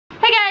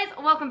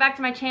welcome back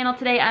to my channel.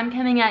 Today I'm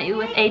coming at you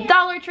with a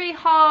Dollar Tree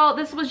haul.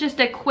 This was just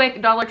a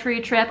quick Dollar Tree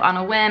trip on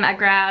a whim. I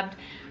grabbed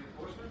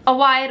a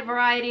wide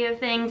variety of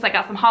things. I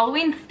got some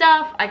Halloween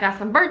stuff, I got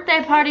some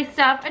birthday party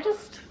stuff.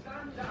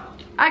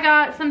 I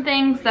got some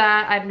things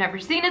that I've never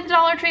seen at the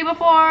Dollar Tree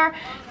before,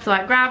 so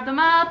I grabbed them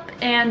up.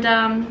 And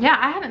yeah,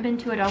 I haven't been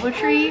to a Dollar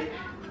Tree.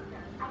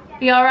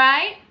 You all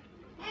right?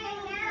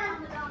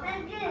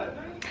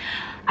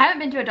 I haven't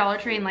been to a Dollar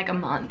Tree in like a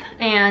month,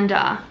 and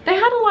they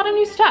had a lot of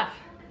new stuff.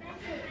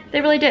 They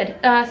really did.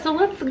 So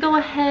let's go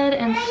ahead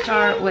and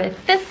start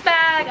with this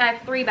bag. I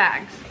have 3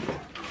 bags.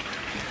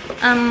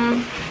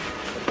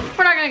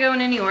 We're not gonna go in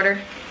any order.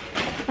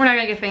 We're not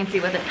gonna get fancy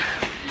with it.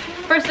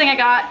 First thing I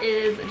got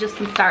is just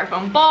some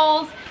styrofoam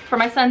bowls. For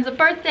my son's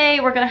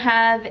birthday, we're gonna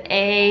have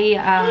a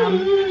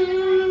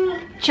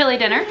chili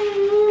dinner.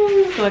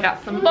 So I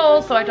got some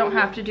bowls so I don't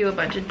have to do a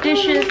bunch of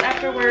dishes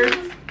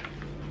afterwards.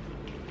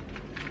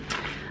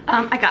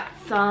 I got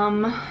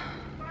some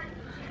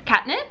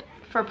catnip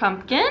for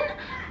Pumpkin.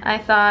 I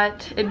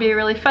thought it'd be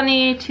really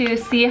funny to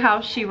see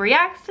how she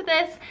reacts to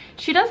this.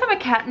 She does have a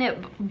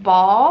catnip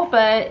ball,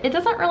 but it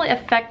doesn't really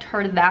affect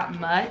her that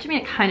much. I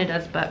mean, it kind of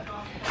does, but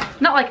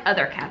not like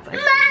other cats I've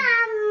seen.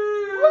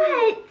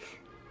 What?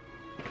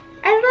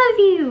 I love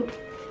you.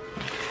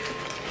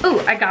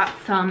 Oh, I got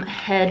some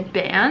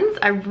headbands.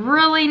 I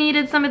really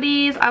needed some of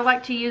these. I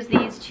like to use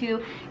these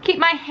to keep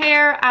my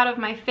hair out of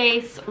my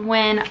face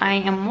when I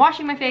am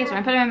washing my face or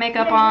I'm putting my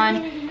makeup on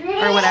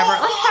or whatever.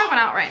 Let's try one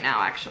out right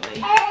now,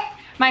 actually.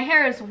 My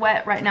hair is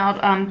wet right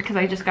now because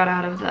I just got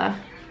out of the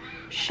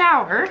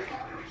shower.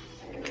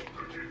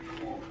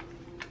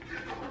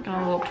 Got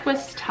a little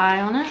twist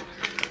tie on it.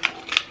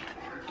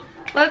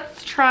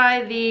 Let's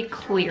try the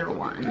clear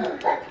one.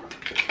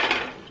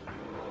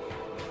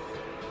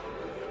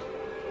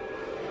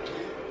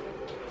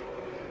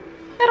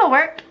 It'll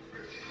work.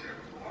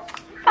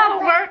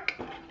 That'll work.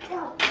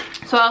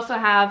 So I also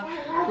have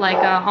like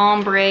a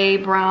ombre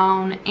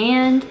brown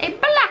and a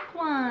black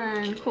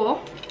one.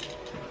 Cool.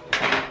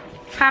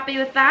 Happy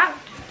with that.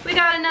 We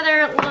got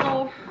another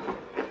little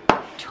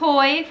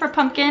toy for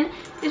Pumpkin.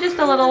 It's just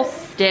a little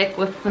stick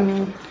with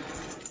some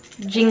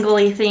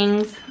jingly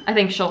things. I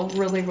think she'll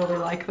really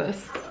like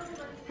this.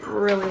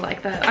 Really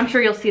like that. I'm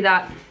sure you'll see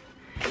that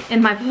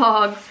in my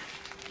vlogs.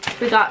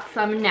 We got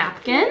some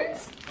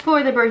napkins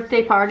for the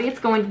birthday party. It's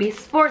going to be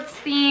sports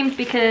themed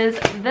because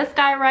this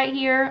guy right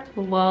here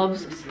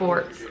loves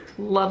sports.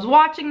 Loves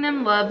watching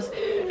them, loves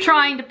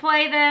trying to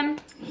play them.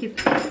 He's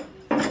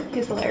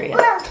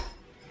hilarious.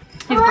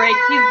 He's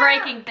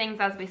breaking things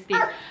as we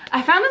speak.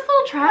 I found this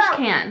little trash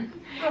can,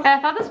 and I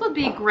thought this would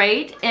be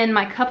great in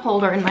my cup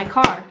holder in my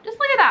car. Just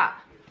look at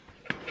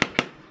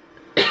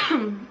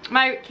that.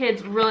 My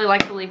kids really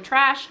like to leave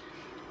trash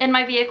in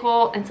my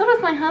vehicle, and so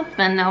does my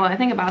husband now that I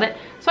think about it.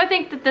 So I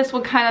think that this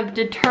would kind of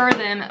deter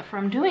them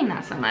from doing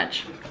that so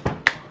much.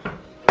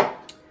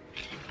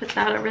 Put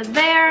that over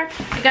there.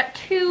 I got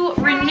 2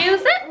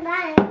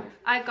 Renewsit.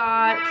 I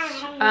got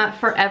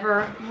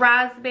Forever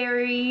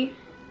Raspberry.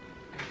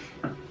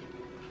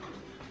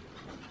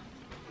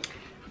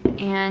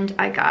 And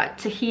I got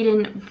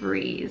Tahitian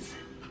Breeze.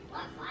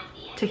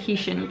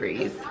 Tahitian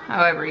Breeze,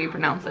 however you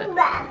pronounce it.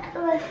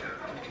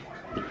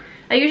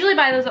 I usually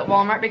buy those at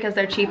Walmart because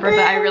they're cheaper, but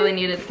I really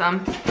needed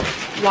some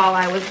while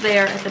I was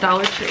there at the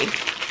Dollar Tree.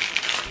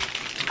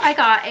 I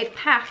got a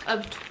pack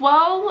of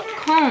 12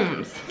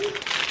 combs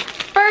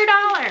for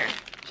 $1.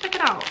 Check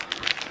it out.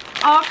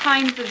 All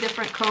kinds of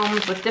different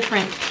combs with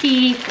different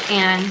teeth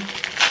and,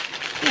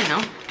 you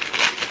know.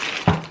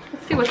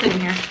 Let's see what's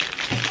in here.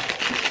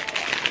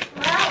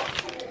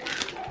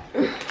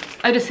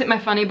 I just hit my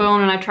funny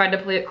bone and I tried to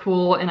play it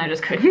cool and I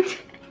just couldn't.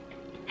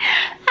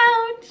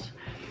 Ouch.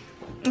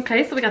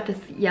 Okay, so we got this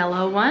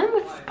yellow one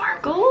with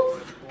sparkles.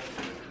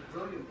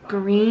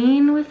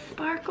 Green with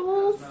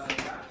sparkles.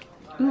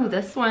 Ooh,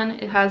 this one,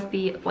 it has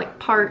the like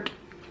part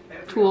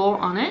tool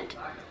on it.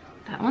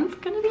 That one's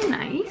gonna be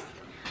nice.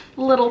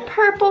 Little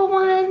purple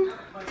one.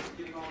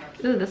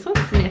 Ooh, this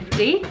one's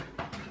nifty.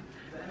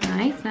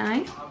 Nice,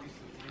 nice.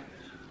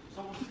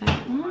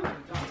 That one.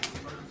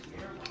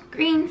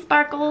 Green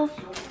sparkles.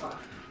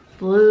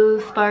 Blue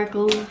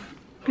sparkles.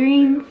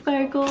 Green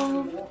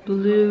sparkles.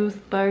 Blue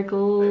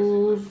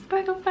sparkles.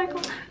 Sparkle,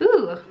 sparkle.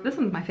 Ooh, this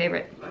one's my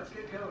favorite.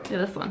 Yeah,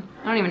 this one.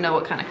 I don't even know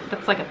what kind of,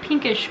 that's like a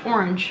pinkish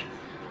orange.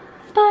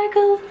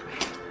 Sparkles.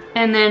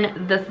 And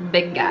then this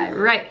big guy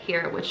right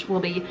here, which will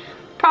be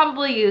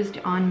probably used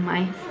on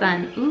my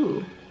son.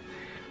 Ooh,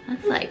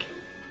 that's like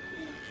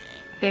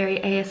very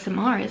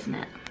ASMR, isn't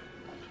it?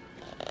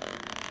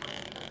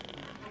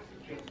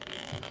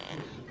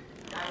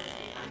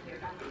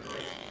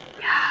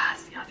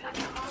 Yes, yes, yes,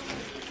 yes.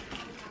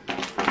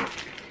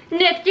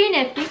 Nifty,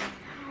 nifty.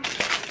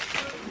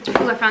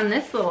 Ooh, I found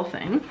this little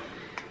thing.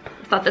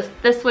 I thought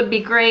this would be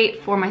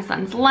great for my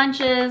son's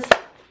lunches.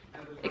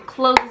 It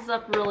closes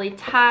up really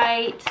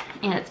tight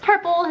and it's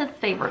purple, his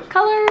favorite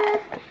color.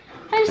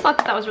 I just thought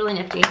that was really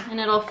nifty and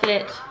it'll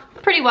fit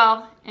pretty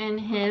well in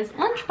his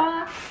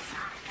lunchbox.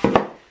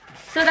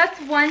 So that's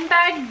one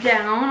bag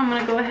down. I'm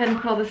gonna go ahead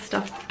and put all this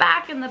stuff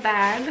back in the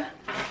bag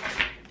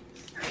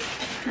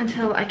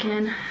until I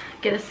can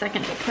get a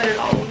second to put it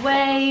all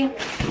away.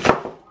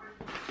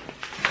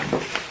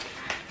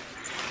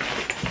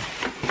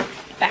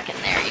 Back in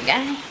there, you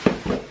guys.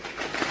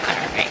 All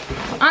right,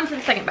 on to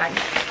the second bag.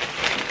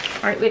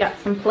 All right, we got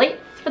some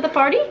plates for the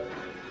party.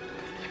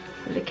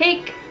 For the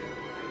cake.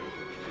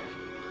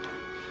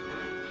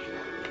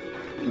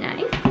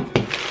 Nice.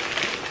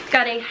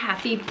 Got a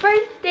happy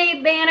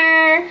birthday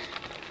banner.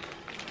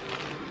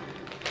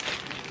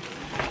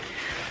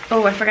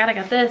 Oh, I forgot I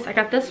got this. I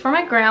got this for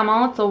my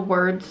grandma. It's a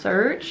word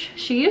search.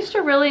 She used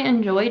to really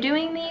enjoy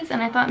doing these,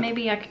 and I thought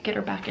maybe I could get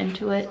her back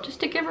into it just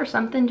to give her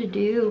something to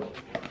do.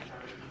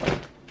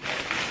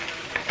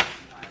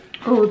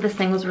 Oh, this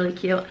thing was really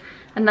cute.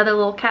 Another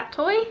little cat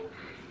toy.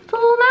 It's a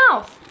little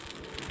mouse.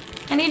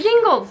 And he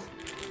jingles.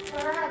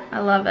 I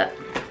love it.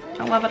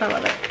 I love it, I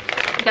love it.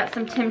 We got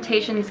some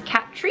Temptations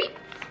cat treats.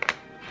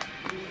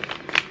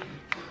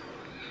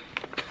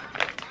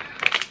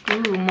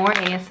 Ooh, more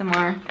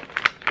ASMR.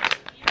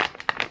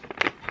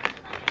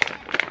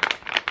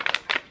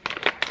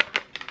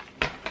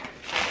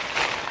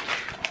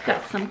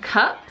 Got some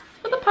cups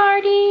for the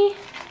party.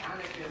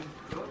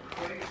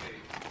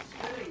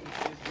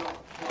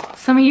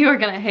 Some of you are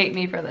gonna hate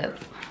me for this,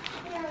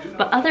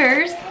 but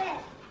others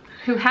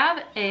who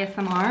have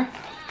ASMR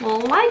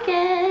will like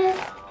it.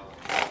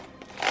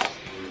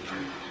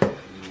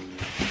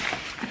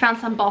 I found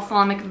some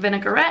balsamic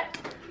vinaigrette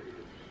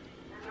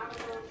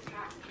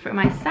for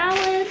my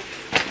salads.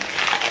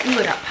 Ooh,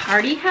 I got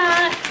party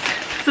hats.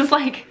 This is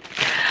like,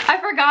 I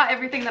forgot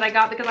everything that I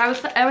got because I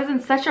was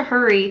in such a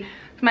hurry.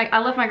 I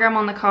left my grandma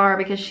in the car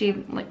because she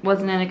like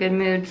wasn't in a good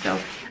mood, so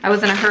I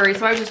was in a hurry.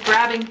 So I was just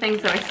grabbing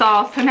things that I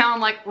saw. So now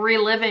I'm like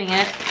reliving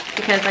it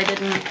because I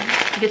didn't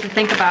get to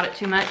think about it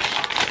too much.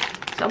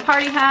 So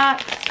party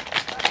hats,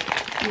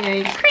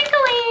 yay,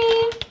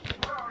 crinkly.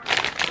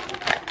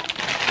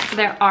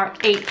 There are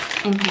 8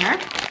 in here,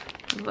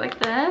 like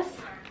this.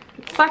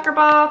 Soccer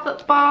ball,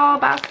 football,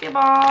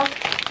 basketball,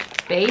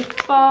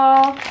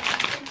 baseball.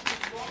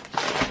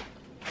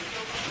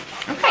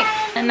 Okay,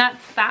 and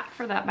that's that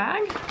for that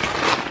bag.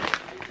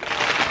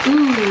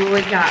 Ooh,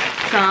 we got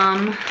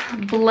some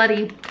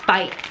Bloody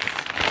Bites.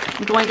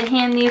 I'm going to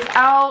hand these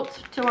out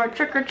to our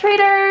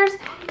trick-or-treaters.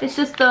 It's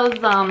just those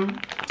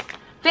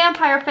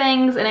vampire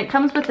fangs, and it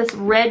comes with this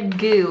red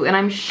goo, and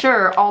I'm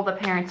sure all the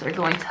parents are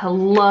going to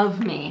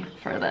love me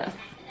for this.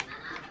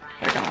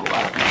 They're gonna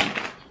love me.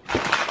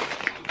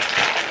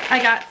 I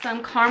got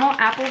some caramel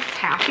apple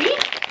taffy.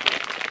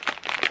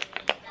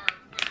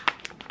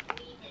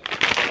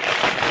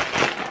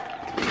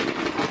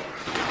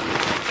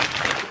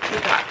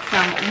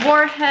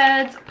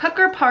 Warheads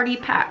Pucker Party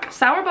Pack.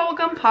 Sour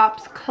Bubblegum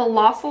Pops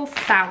Colossal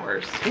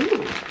Sours.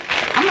 Ooh,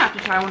 I'm gonna have to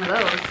try one of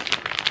those.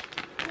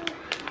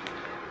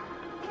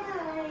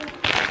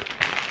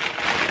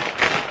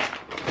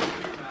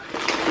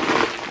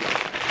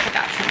 I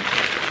got some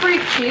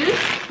fruit chews,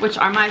 which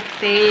are my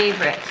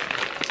favorite.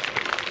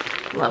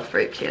 Love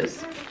fruit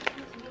chews.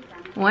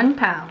 1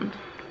 pound.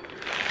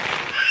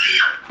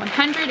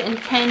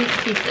 110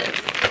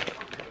 pieces.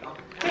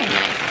 Very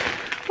nice.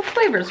 What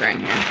flavors are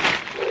in here?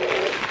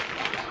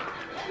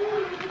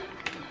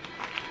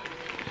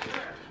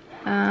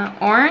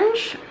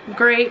 Orange,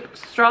 grape,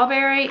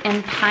 strawberry,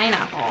 and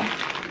pineapple.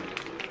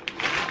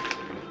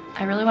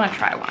 I really want to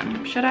try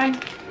one. Should I?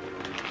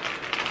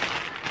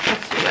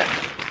 Let's do it.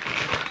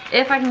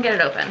 If I can get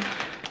it open.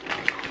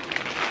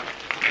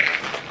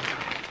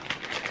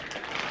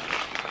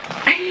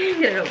 I can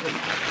get it open.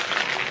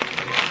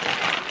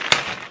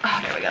 Oh,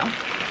 there we go.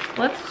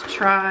 Let's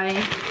try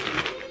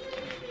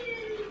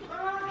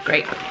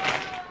grape.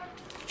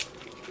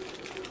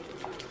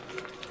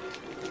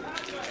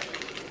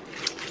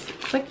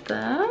 Like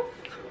this.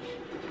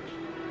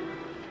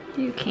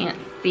 You can't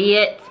see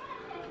it.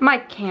 My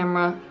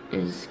camera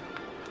is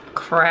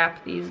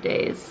crap these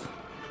days.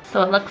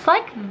 So it looks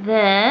like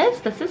this.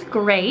 This is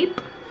grape.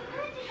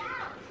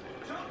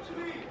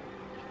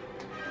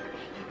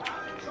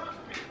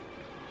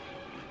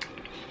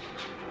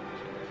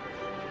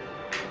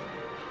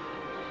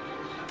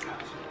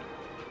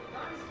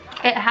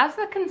 It has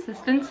the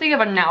consistency of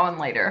a Now and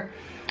Later.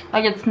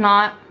 Like it's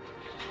not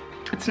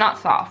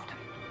soft.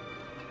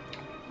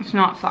 It's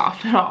not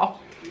soft at all.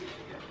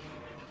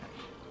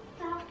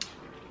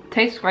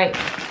 Tastes great.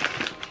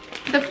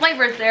 The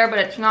flavor is there, but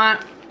it's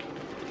not.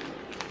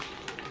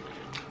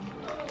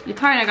 You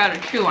kind of got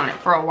to chew on it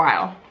for a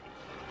while.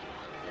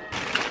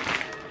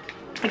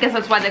 I guess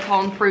that's why they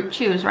call them fruit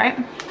chews, right?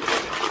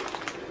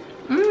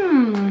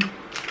 Mmm.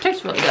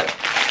 Tastes really good.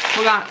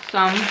 We got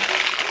some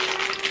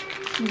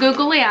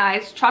googly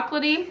eyes,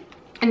 chocolatey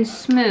and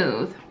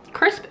smooth,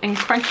 crisp and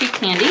crunchy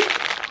candy.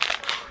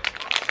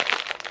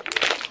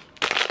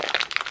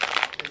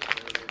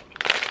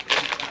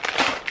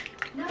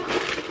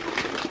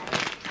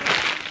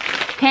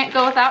 Can't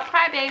go without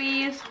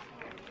crybabies.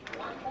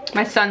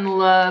 My son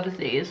loves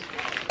these.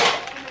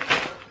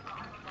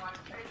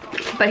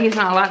 But he's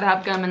not allowed to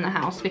have gum in the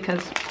house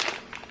because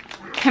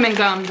him and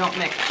gum don't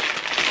mix.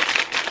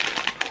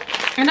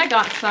 And I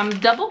got some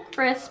double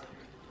crisp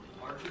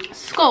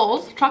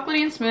Skulls,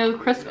 chocolatey and smooth,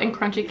 crisp and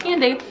crunchy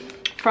candy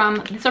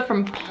from, these are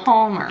from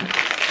Palmer.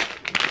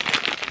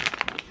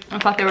 I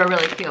thought they were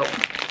really cute.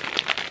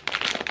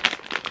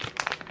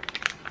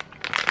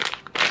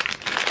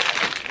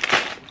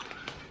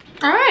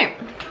 Alright,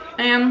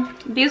 and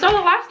these are the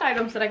last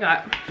items that I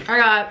got. I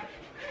got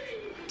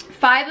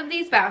 5 of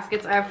these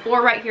baskets. I have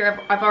 4 right here.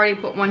 I've already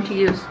put 1 to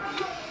use.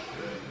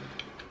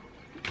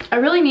 I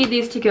really need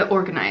these to get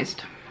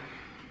organized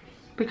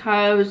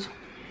because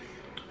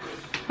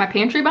my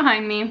pantry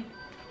behind me,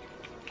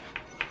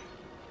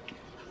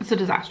 it's a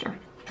disaster.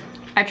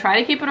 I try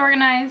to keep it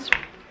organized,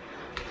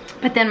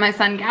 but then my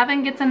son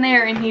Gavin gets in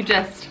there and he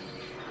just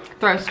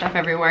throws stuff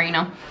everywhere, you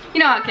know. You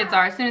know how kids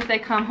are. As soon as they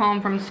come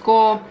home from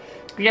school,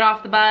 get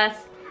off the bus,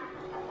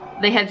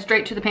 they head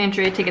straight to the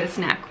pantry to get a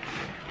snack.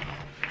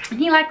 And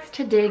he likes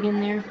to dig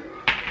in there.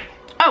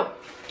 Oh,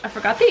 I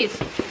forgot these.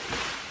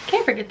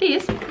 Can't forget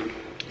these.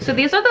 So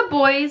these are the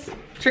boys'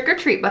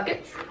 trick-or-treat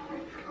buckets.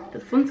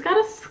 This one's got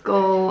a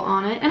skull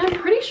on it, and I'm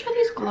pretty sure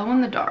these glow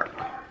in the dark.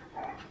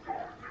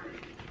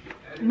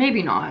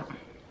 Maybe not,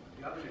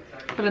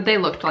 but they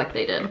looked like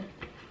they did.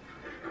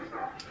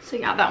 So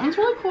yeah, that one's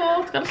really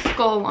cool. It's got a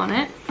skull on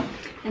it.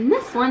 And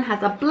this one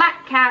has a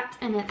black cat,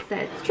 and it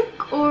says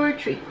trick or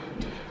treat.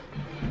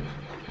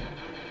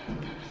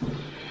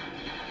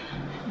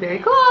 Very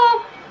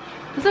cool.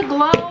 Does it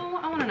glow?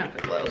 I want to know if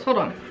it glows. Hold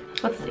on.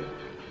 Let's see.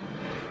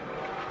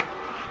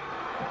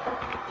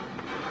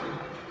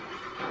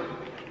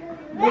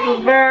 This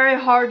is very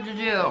hard to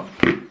do.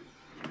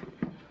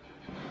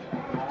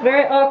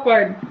 Very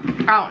awkward.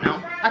 I don't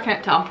know. I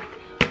can't tell.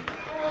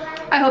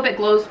 I hope it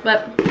glows,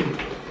 but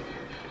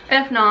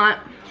if not,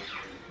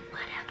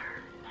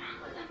 whatever.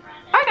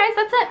 Alright guys,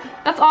 that's it.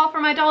 That's all for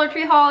my Dollar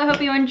Tree haul. I hope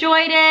you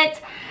enjoyed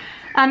it.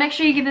 Make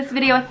sure you give this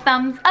video a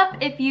thumbs up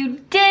if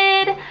you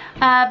did.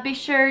 Be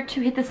sure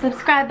to hit the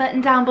subscribe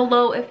button down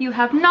below if you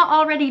have not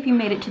already. If you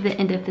made it to the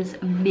end of this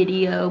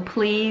video,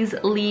 please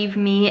leave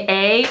me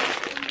a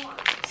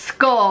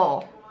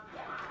skull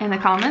in the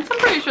comments. I'm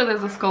pretty sure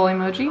there's a skull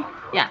emoji.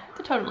 Yeah,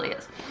 there totally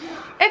is.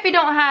 If you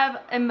don't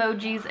have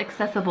emojis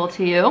accessible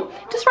to you,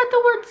 just write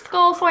the word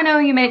skull so I know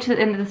you made it to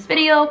the end of this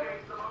video.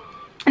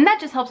 And that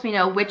just helps me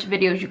know which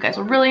videos you guys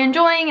are really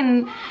enjoying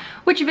and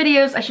which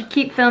videos I should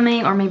keep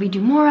filming or maybe do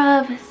more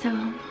of. So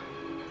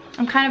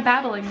I'm kind of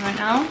babbling right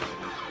now.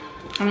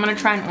 I'm gonna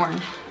try an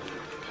orange.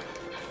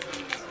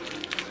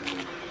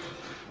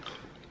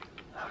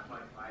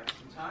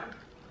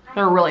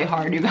 They're really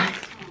hard, you guys.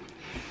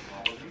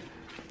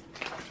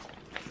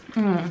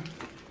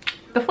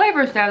 The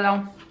flavor's there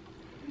though.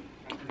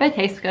 They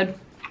taste good.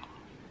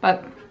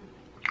 But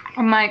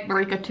I might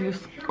break a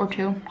tooth or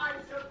two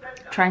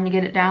trying to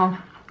get it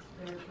down.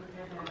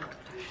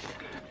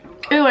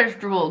 Ew, I just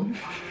drooled.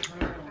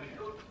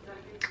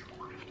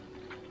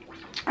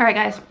 Alright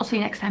guys, I'll see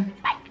you next time.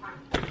 Bye.